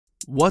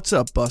What's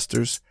up,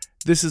 Busters?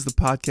 This is the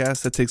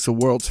podcast that takes the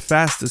world's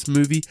fastest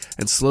movie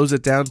and slows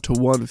it down to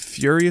one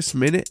furious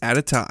minute at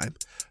a time.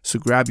 So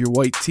grab your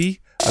white tea,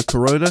 a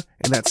Corona,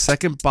 and that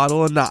second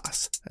bottle of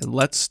Nas, and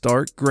let's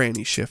start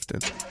granny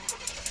shifting.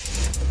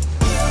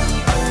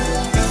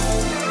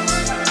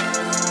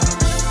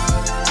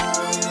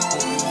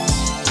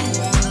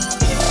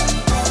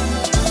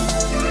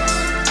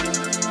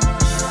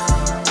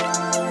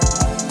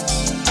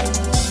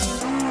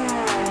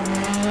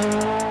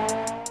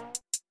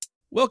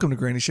 Welcome to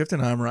Granny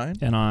Shifting. I'm Ryan.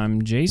 And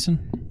I'm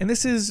Jason. And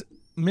this is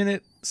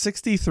minute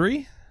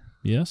 63.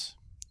 Yes.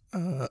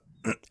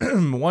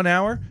 1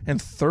 hour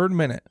and third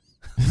minute.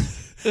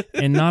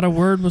 And not a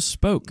word was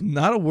spoke.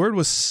 Not a word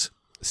was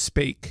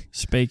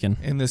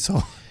Spaken. in this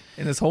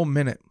whole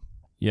minute.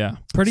 Yeah.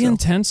 Pretty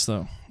intense,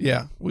 though.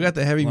 Yeah. We got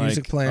the heavy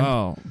music playing.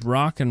 Oh,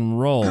 rock and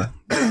roll.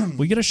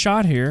 We get a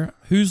shot here.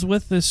 Who's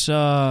with this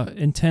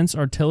intense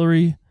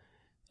artillery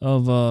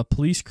of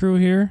police crew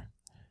here?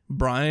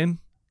 Brian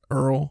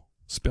Earl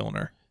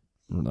Spillner.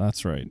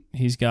 That's right.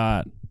 He's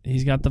got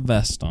the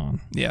vest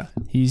on. Yeah.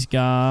 He's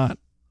got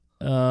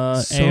So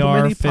many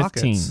AR-15.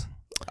 pockets.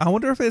 I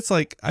wonder if it's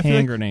like I feel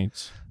Hand like,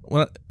 grenades.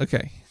 well,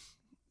 okay.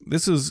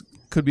 This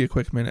could be a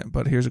quick minute,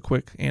 but here's a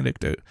quick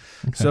anecdote.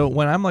 Okay. So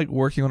when I'm like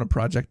working on a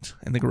project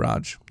in the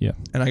garage, Yeah.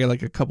 and I get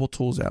like a couple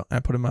tools out, and I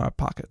put them in my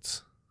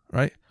pockets,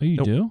 right? Oh, you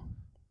Nope. do?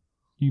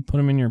 You put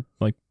them in your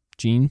like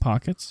jean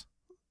pockets?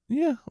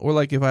 Yeah. Or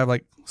like if I have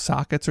like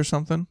sockets or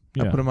something,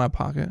 I Yeah. put them in my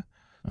pocket.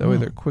 That way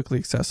they're quickly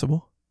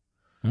accessible,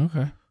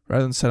 Okay.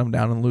 rather than set them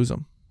down and lose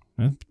them.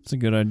 That's a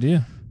good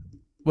idea.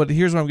 But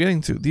here's what I'm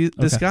getting to.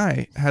 This Okay.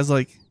 guy has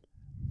like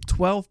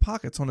 12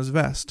 pockets on his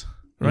vest,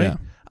 right? Yeah.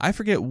 I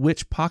forget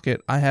which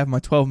pocket I have my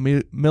 12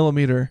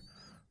 millimeter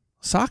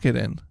socket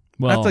in. I have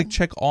Well, to like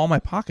check all my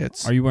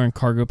pockets. are you wearing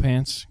cargo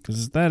pants?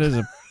 Because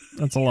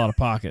that's a lot of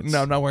pockets.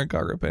 No, I'm not wearing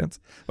cargo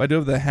pants. But I do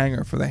have the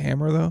hanger for the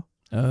hammer, though.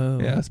 Oh.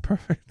 Yeah, that's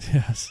perfect.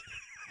 Yes.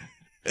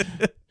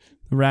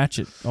 The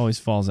ratchet always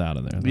falls out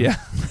of there, though. Yeah.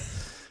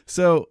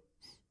 So,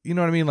 you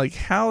know what I mean? Like,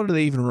 how do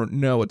they even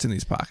know what's in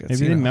these pockets?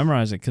 Maybe you they know?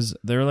 memorize it because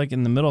they're like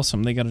in the middle of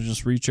something. They got to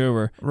just reach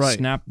over, Right.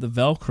 snap the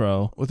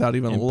Velcro, Without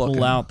even and looking.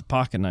 pull out the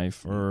pocket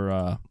knife. Or,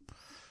 I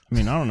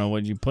don't know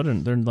what you put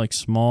in. They're like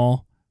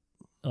small,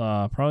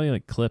 probably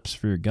like clips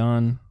for your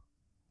gun.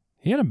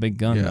 He had a big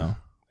gun, Yeah. though.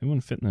 It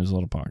wouldn't fit in those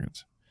little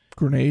pockets.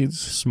 Grenades.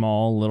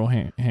 Small little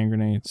hand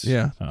grenades.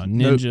 Yeah.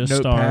 Ninja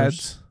stars.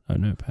 Notepads Oh,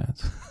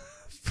 notepads.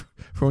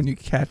 for when you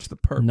catch the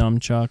perp.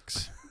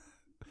 Nunchucks.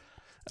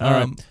 All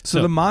right.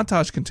 So the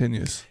montage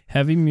continues.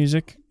 Heavy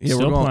music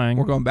still playing.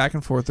 We're going back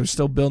and forth. They're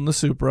still building the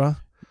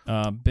Supra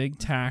Big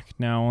tack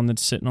now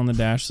sitting on the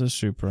dash of the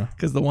Supra.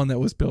 because the one that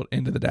was built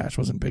into the dash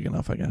wasn't big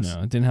enough, I guess.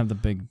 No, it didn't have the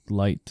big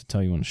light to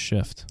tell you when to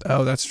shift.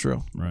 Oh, that's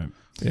true. Right.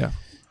 Yeah.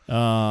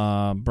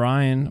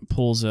 Brian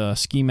pulls a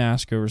ski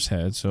mask over his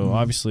head, so Mhm.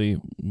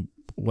 obviously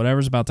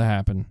whatever's about to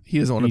happen, He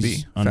doesn't want to be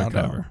he's found out.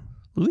 undercover.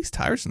 At least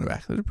tires in the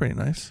back. Those are pretty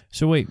nice.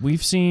 So wait,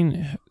 we've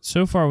seen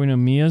so far. We know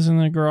Mia's in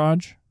the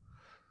garage.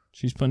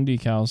 She's putting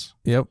decals.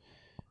 Yep.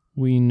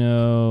 We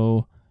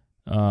know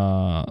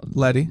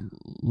Letty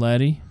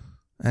Letty,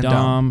 and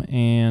Dom,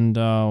 and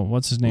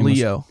what's his name?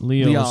 Leo.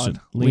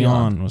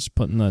 Leon was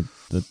putting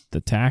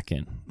the tack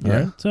in. Yeah. All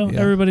right? So Yeah.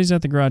 everybody's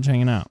at the garage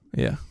hanging out.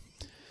 Yeah.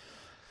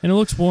 And it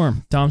looks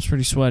warm. Dom's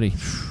pretty sweaty.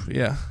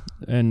 Yeah.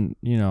 And,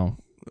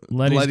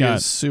 Letty's Letty got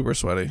is super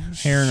sweaty.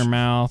 hair in her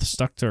mouth,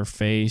 stuck to her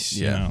face.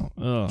 Yeah.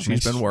 Ugh,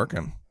 She's been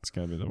working. It's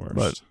got to be the worst.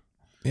 But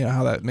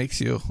how that makes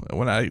you.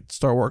 When I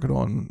start working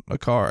on a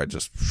car, I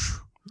just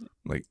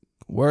like,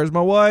 where's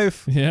my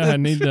wife? yeah, I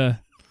need to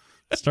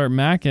start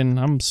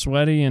macking. I'm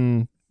sweaty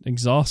and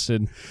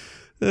exhausted.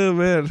 Oh,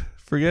 man.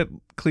 Forget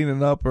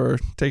cleaning up or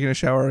taking a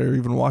shower or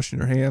even washing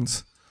your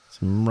hands.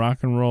 Some rock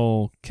and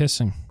roll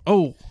kissing.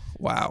 Oh,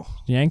 wow.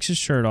 Yanks his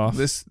shirt off.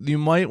 You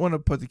might want to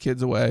put the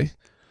kids away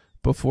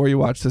before you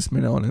watch this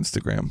minute on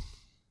Instagram.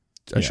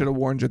 I Yeah. should have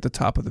warned you at the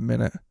top of the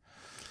minute.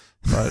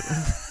 But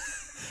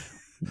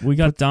We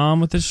got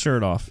Dom with his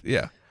shirt off.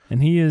 yeah.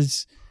 And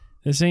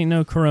this ain't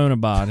no Corona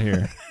bod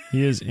here.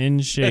 He is in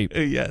shape.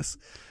 Yes.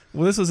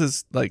 Well, this was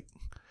his,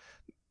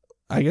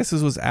 I guess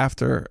this was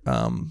after,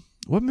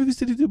 what movies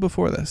did he do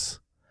before this?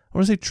 I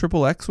want to say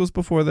Triple X was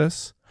before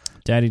this.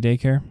 Daddy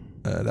daycare.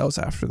 That was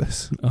after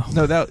this. Oh.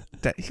 No, that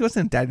he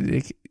wasn't Daddy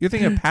Dick. You're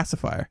thinking of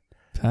Pacifier.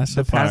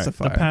 Pacifier.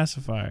 Pacifier. The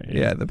pacifier.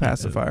 Yeah, the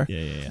Pacifier.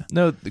 Yeah.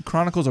 No, the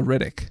Chronicles of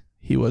Riddick.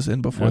 He was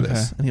in before Okay.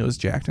 this, and he was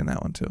jacked in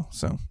that one too.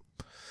 So,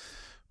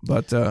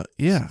 but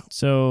yeah,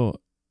 So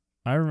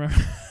I remember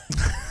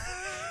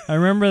I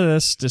remember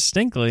this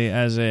distinctly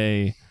as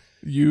a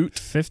Ute.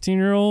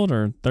 15-year-old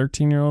or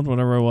 13-year-old,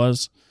 whatever it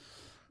was,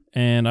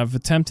 and I've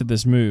attempted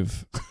this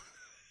move.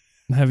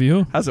 Have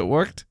you? Has it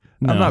worked?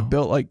 No. I'm not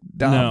built like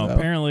Dom. No, though.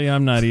 apparently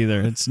I'm not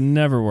either. It's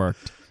never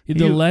worked.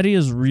 Either Letty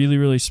is really,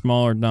 really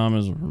small or Dom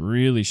is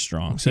really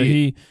strong. So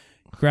he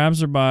grabs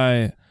her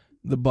by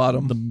the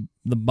bottom.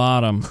 the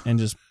bottom and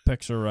just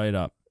picks her right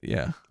up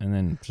Yeah, and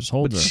then just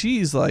holds but her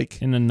she's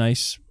like in a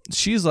nice...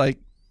 she's like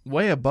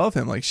way above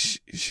him. Like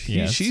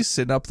she's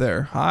sitting up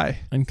there high,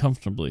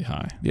 uncomfortably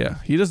high.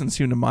 Yeah, he doesn't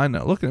seem to mind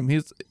that. Look at him.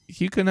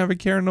 He couldn't have a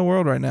care in the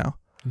world right now.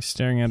 He's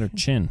staring at her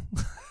chin,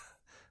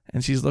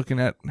 and she's looking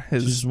at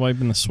his. She's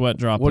wiping the sweat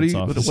droplets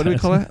off. What do we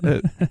call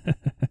it?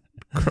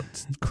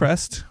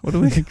 Crest. What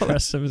do we call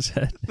crest of his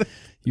head?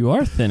 You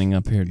are thinning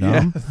up here, Dom.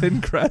 Yeah,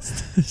 thin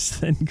crest.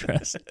 Thin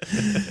crest.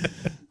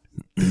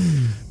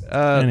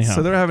 Anyhow,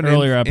 so they're having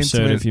earlier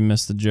episode. If you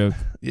missed the joke,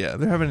 yeah,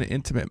 they're having an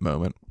intimate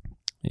moment.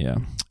 Yeah,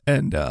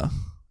 and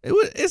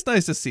it's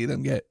nice to see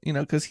them get,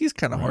 because he's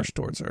kind of harsh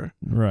towards her,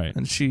 right?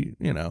 And she,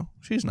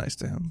 she's nice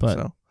to him. But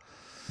so.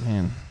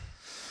 Man,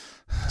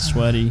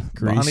 sweaty,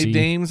 greasy. Bonnie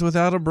dames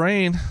without a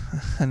brain.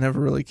 I never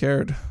really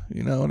cared.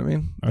 You know what I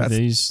mean?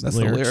 That's the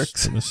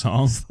lyrics of the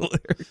song. The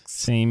lyrics.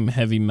 Same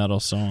heavy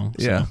metal song.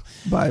 So. Yeah,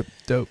 by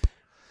Dope.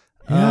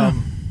 Yeah.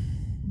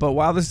 But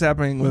while this is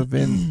happening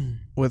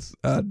with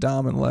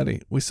Dom and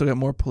Letty, we still got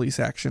more police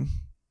action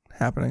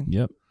happening.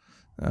 Yep.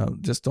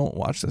 Just don't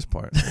watch this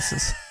part. This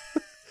is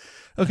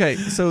okay.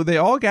 So they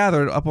all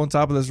gathered up on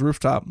top of this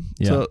rooftop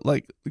to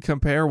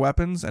compare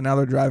weapons, and now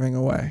they're driving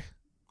away.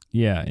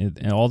 Yeah,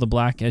 and all the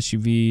black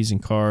SUVs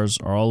and cars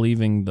are all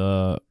leaving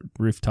the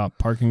rooftop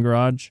parking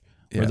garage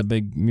where the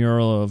big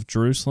mural of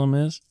Jerusalem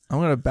is. I'm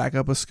gonna back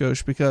up a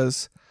skosh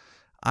because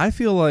I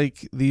feel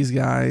like these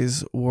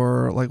guys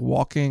were like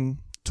walking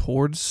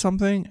towards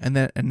something,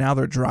 and now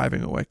they're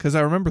driving away. Because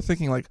I remember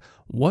thinking, like,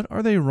 what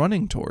are they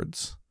running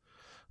towards?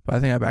 But I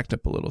think I backed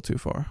up a little too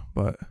far.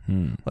 But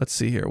let's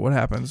see here. What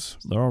happens?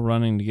 They're all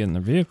running to get in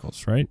their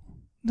vehicles, right?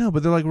 No,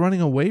 but they're like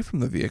running away from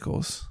the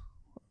vehicles.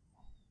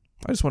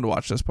 I just wanted to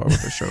watch this part with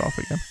their shirt off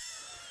again.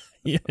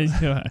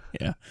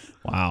 Yeah.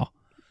 Wow.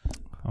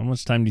 How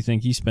much time do you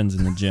think he spends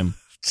in the gym?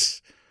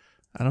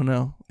 I don't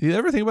know. You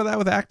ever think about that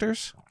with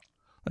actors?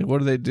 Like, what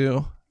do they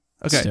do?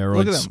 Okay, Steroids.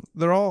 Look at them.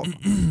 They're all...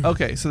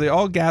 Okay, so they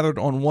all gathered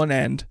on one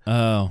end.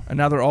 Oh. And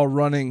now they're all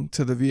running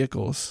to the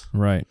vehicles.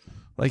 Right.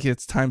 Like,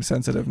 it's time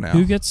sensitive now.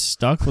 Who gets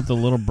stuck with the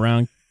little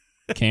brown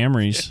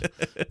Camrys?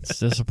 It's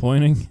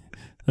disappointing.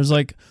 There's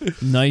like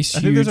nice,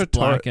 huge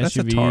black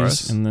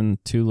SUVs and then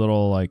two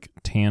little like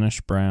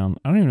tannish brown.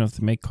 I don't even know if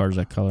they make cars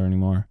that color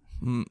anymore.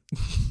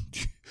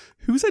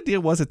 Whose idea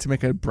was it to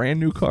make a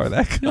brand new car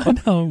that color? I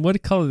know.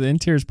 What color? The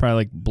interior is probably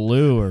like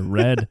blue or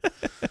red.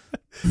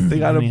 They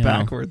got them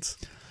backwards.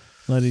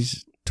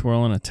 Letty's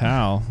twirling a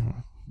towel.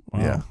 Wow.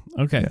 Yeah.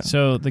 Okay. Yeah.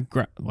 So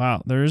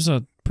there is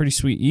a pretty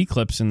sweet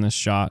eclipse in this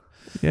shot.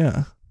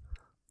 Yeah.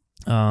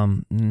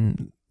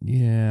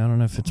 Yeah, I don't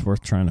know if it's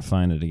worth trying to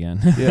find it again.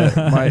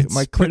 Yeah,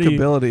 my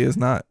clickability is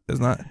not.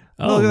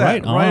 Oh, look at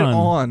right that.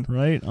 on.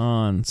 Right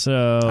on.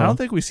 So I don't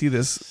think we see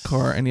this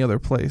car any other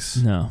place.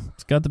 No,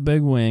 it's got the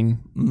big wing.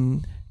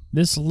 Mm.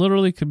 This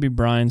literally could be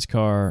Brian's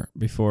car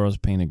before it was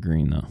painted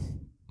green, though.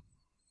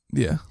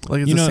 Yeah,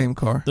 like it's the same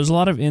car. There's a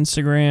lot of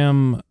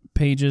Instagram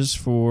pages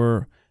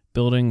for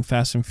building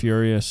Fast and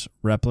Furious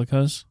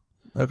replicas.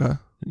 Okay.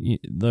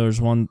 There's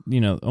one,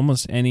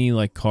 almost any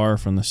like car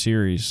from the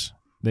series.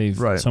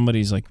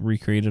 Somebody's like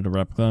recreated a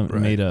replica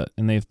and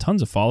and they have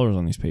tons of followers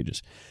on these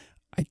pages.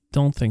 I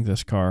don't think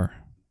this car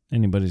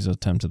anybody's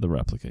attempted the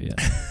replica yet.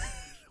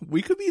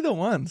 We could be the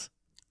ones.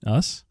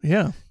 Us?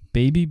 Yeah.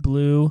 Baby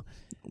blue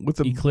with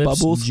the Eclipse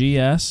bubbles.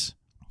 GS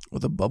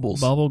with the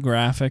bubbles. Bubble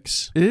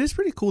graphics. It is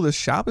pretty cool. This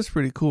shop is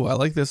pretty cool. I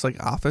like this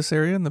like office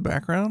area in the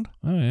background.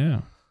 Oh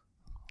yeah.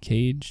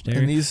 Caged area.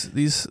 And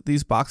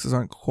these boxes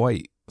aren't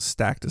quite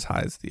stacked as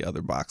high as the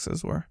other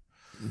boxes were.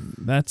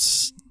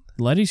 That's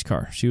Letty's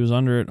car. She was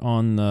under it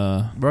on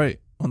the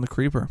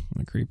Creeper.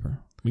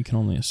 We can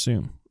only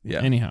assume.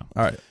 Yeah. Anyhow.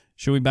 All right.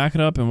 Should we back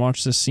it up and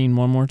watch this scene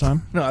one more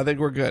time? No, I think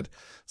we're good.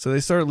 So they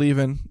start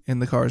leaving in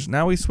the cars.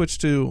 Now we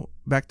switch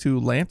back to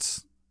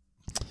Lance,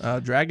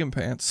 Dragon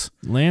Pants.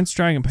 Lance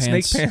Dragon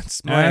Pants. Snake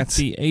Pants. At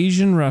the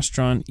Asian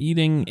restaurant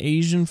eating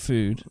Asian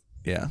food.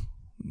 Yeah.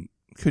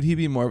 Could he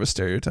be more of a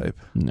stereotype?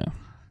 No.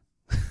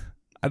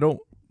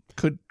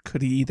 Could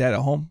he eat that at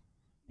home?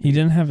 He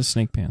didn't have his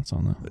snake pants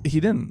on, though. He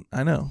didn't.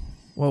 I know.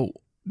 Well,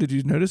 did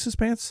you notice his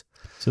pants?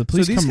 So the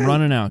police come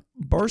running out.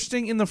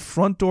 Bursting in the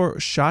front door,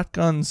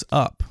 shotguns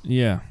up.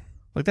 Yeah.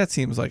 Like, that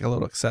seems like a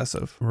little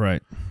excessive.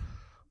 Right.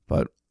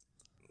 But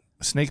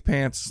Snake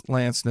Pants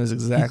Lance knows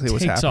exactly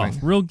what's happening.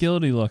 Off. Real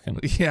guilty looking.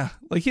 Yeah.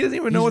 Like, he doesn't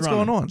even know what's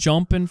going on.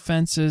 Jumping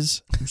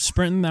fences,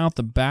 sprinting out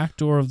the back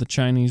door of the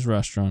Chinese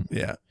restaurant.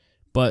 Yeah.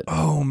 But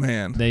oh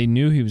man, they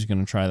knew he was going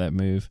to try that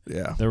move.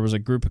 Yeah. There was a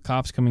group of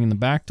cops coming in the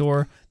back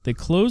door. They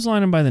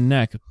clothesline him by the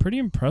neck. A pretty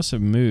impressive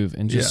move,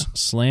 and just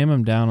slam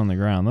him down on the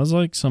ground. That was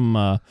like some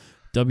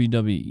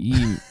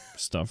WWE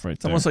stuff right there.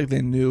 It's almost like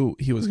they knew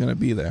he was going to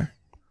be there.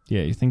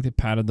 Yeah, you think they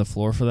padded the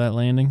floor for that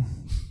landing?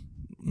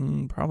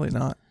 Probably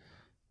not.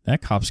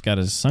 That cop's got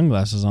his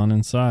sunglasses on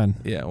inside.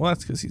 Yeah, well,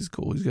 that's because he's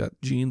cool. He's got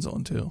jeans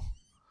on too.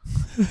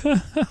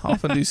 How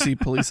often do you see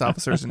police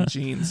officers in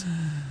jeans?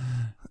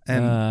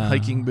 And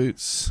hiking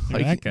boots.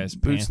 That guy's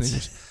boots.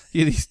 pants.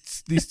 Yeah,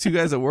 these two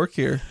guys that work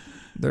here,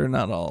 they're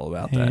not all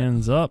about that.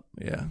 Hands up.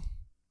 Yeah.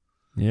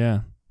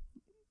 Yeah.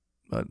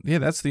 But yeah,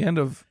 that's the end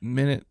of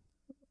minute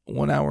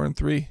 1 hour and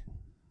 3.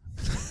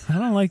 I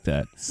don't like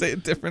that. Say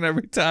it different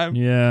every time.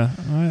 Yeah.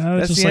 I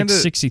was just like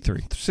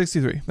 63.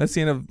 63. That's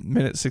the end of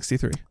minute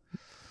 63.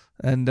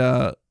 And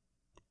I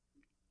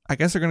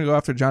guess they're going to go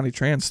after Johnny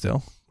Tran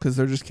still because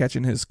they're just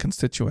catching his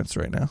constituents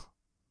right now.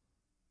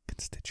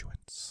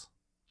 Constituents.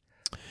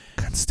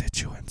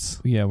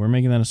 Yeah, we're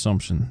making that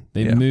assumption.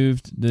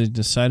 They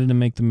decided to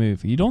make the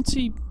move. You don't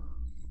see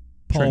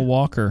Paul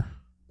Walker,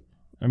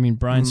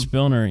 Brian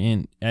Spillner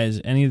in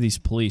as any of these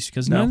police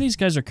because none of these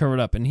guys are covered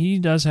up, and he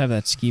does have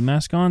that ski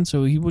mask on,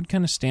 so he would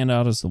kind of stand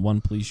out as the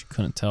one police you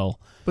couldn't tell.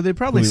 But they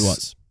probably who he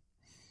was.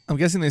 I'm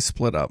guessing they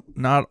split up.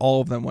 Not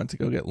all of them went to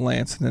go get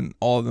Lance, and then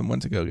all of them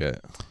went to go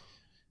get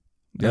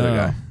the other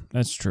guy.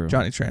 That's true.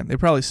 Johnny Tran. They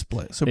probably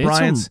split. So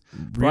Brian's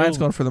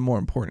going for the more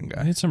important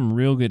guy. They had some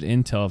real good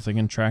intel if they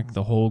can track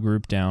the whole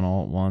group down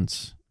all at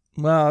once.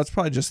 Well, it's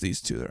probably just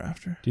these two they're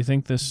after. Do you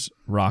think this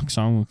rock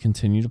song will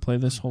continue to play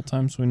this whole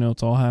time so we know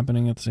it's all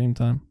happening at the same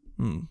time?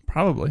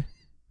 Probably.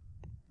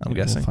 I'm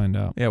guessing. We'll find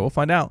out. Yeah, we'll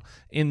find out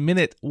in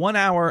minute 1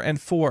 hour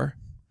and 4.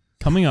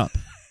 Coming up.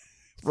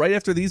 Right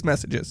after these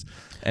messages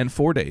and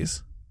 4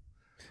 days.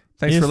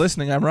 Thanks for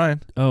listening. I'm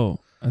Ryan. Oh,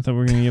 I thought we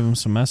were going to give them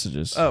some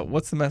messages. Oh,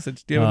 what's the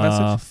message? Do you have a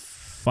message?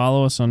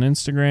 Follow us on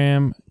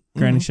Instagram,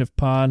 Granny Shift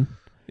Pod.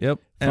 Yep.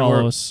 And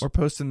we're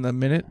posting the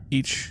minute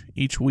each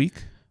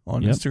week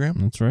on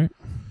Instagram. That's right.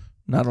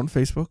 Not on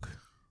Facebook.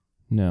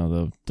 No,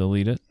 they'll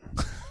delete it.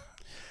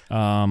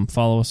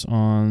 Follow us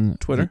on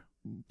Twitter.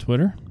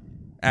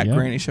 At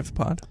Granny Shift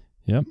Pod.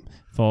 Yep.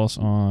 Follow us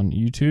on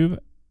YouTube.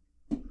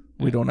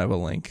 We don't have a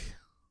link.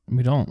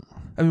 We don't.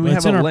 We have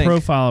it's in our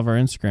profile of our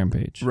Instagram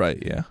page.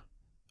 Right, yeah.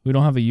 We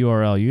don't have a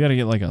URL. You got to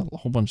get like a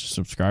whole bunch of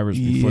subscribers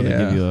before they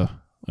give you a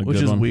good one.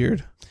 Which is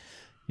weird.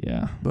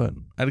 Yeah. But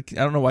I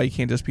don't know why you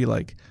can't just be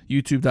like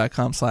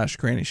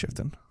youtube.com/granny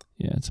shifting.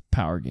 Yeah, it's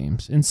power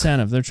games.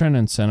 Incentive. They're trying to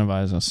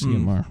incentivize us to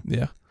get more.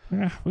 Yeah.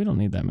 We don't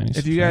need that many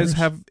If you guys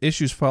have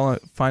issues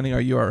finding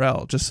our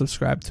URL, just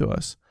subscribe to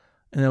us.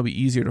 And it'll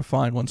be easier to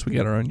find once we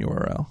get our own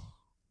URL.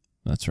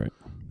 That's right.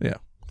 Yeah.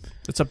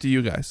 It's up to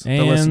you guys,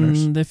 the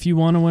listeners. And if you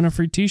want to win a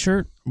free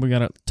t-shirt, we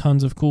got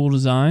tons of cool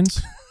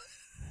designs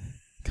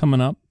coming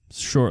up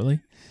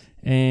shortly.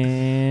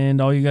 And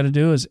all you got to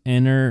do is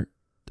enter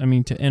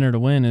to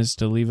win is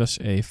to leave us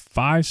a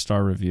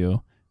 5-star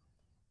review.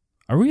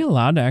 Are we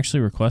allowed to actually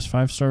request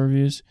 5-star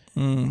reviews?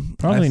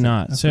 Probably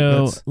not.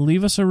 So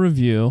leave us a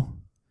review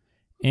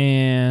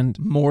and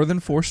more than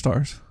 4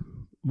 stars.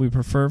 We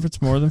prefer if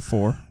it's more than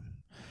 4.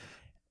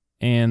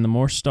 And the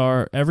more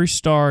every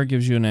star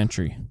gives you an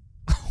entry.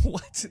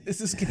 What?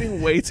 This is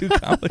getting way too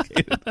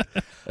complicated.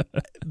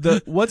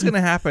 What's going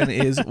to happen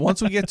is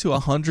once we get to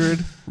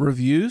 100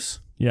 reviews,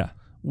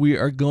 we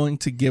are going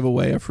to give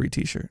away a free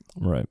t-shirt.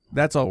 Right.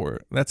 That's how we're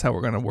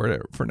going to word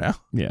it for now.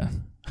 Yeah.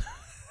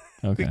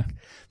 Okay.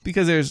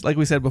 Because there's, like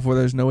we said before,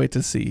 there's no way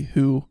to see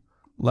who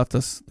left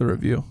us the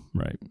review.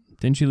 Right.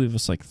 Didn't you leave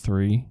us like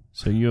 3?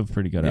 So you have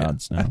pretty good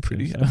odds now. I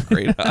have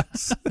great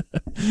odds.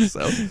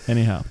 So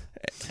anyhow.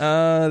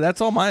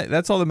 That's all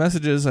the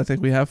messages I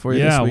think we have for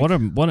you this week.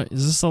 What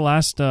is this the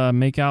last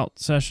makeout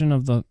session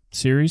of the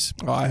series?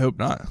 Oh, I hope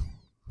not.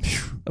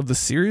 Of the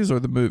series or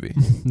the movie?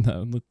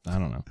 No, I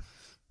don't know.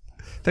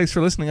 Thanks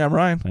for listening. I'm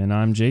Ryan. And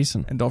I'm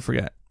Jason. And don't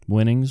forget,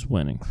 winning's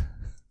winning.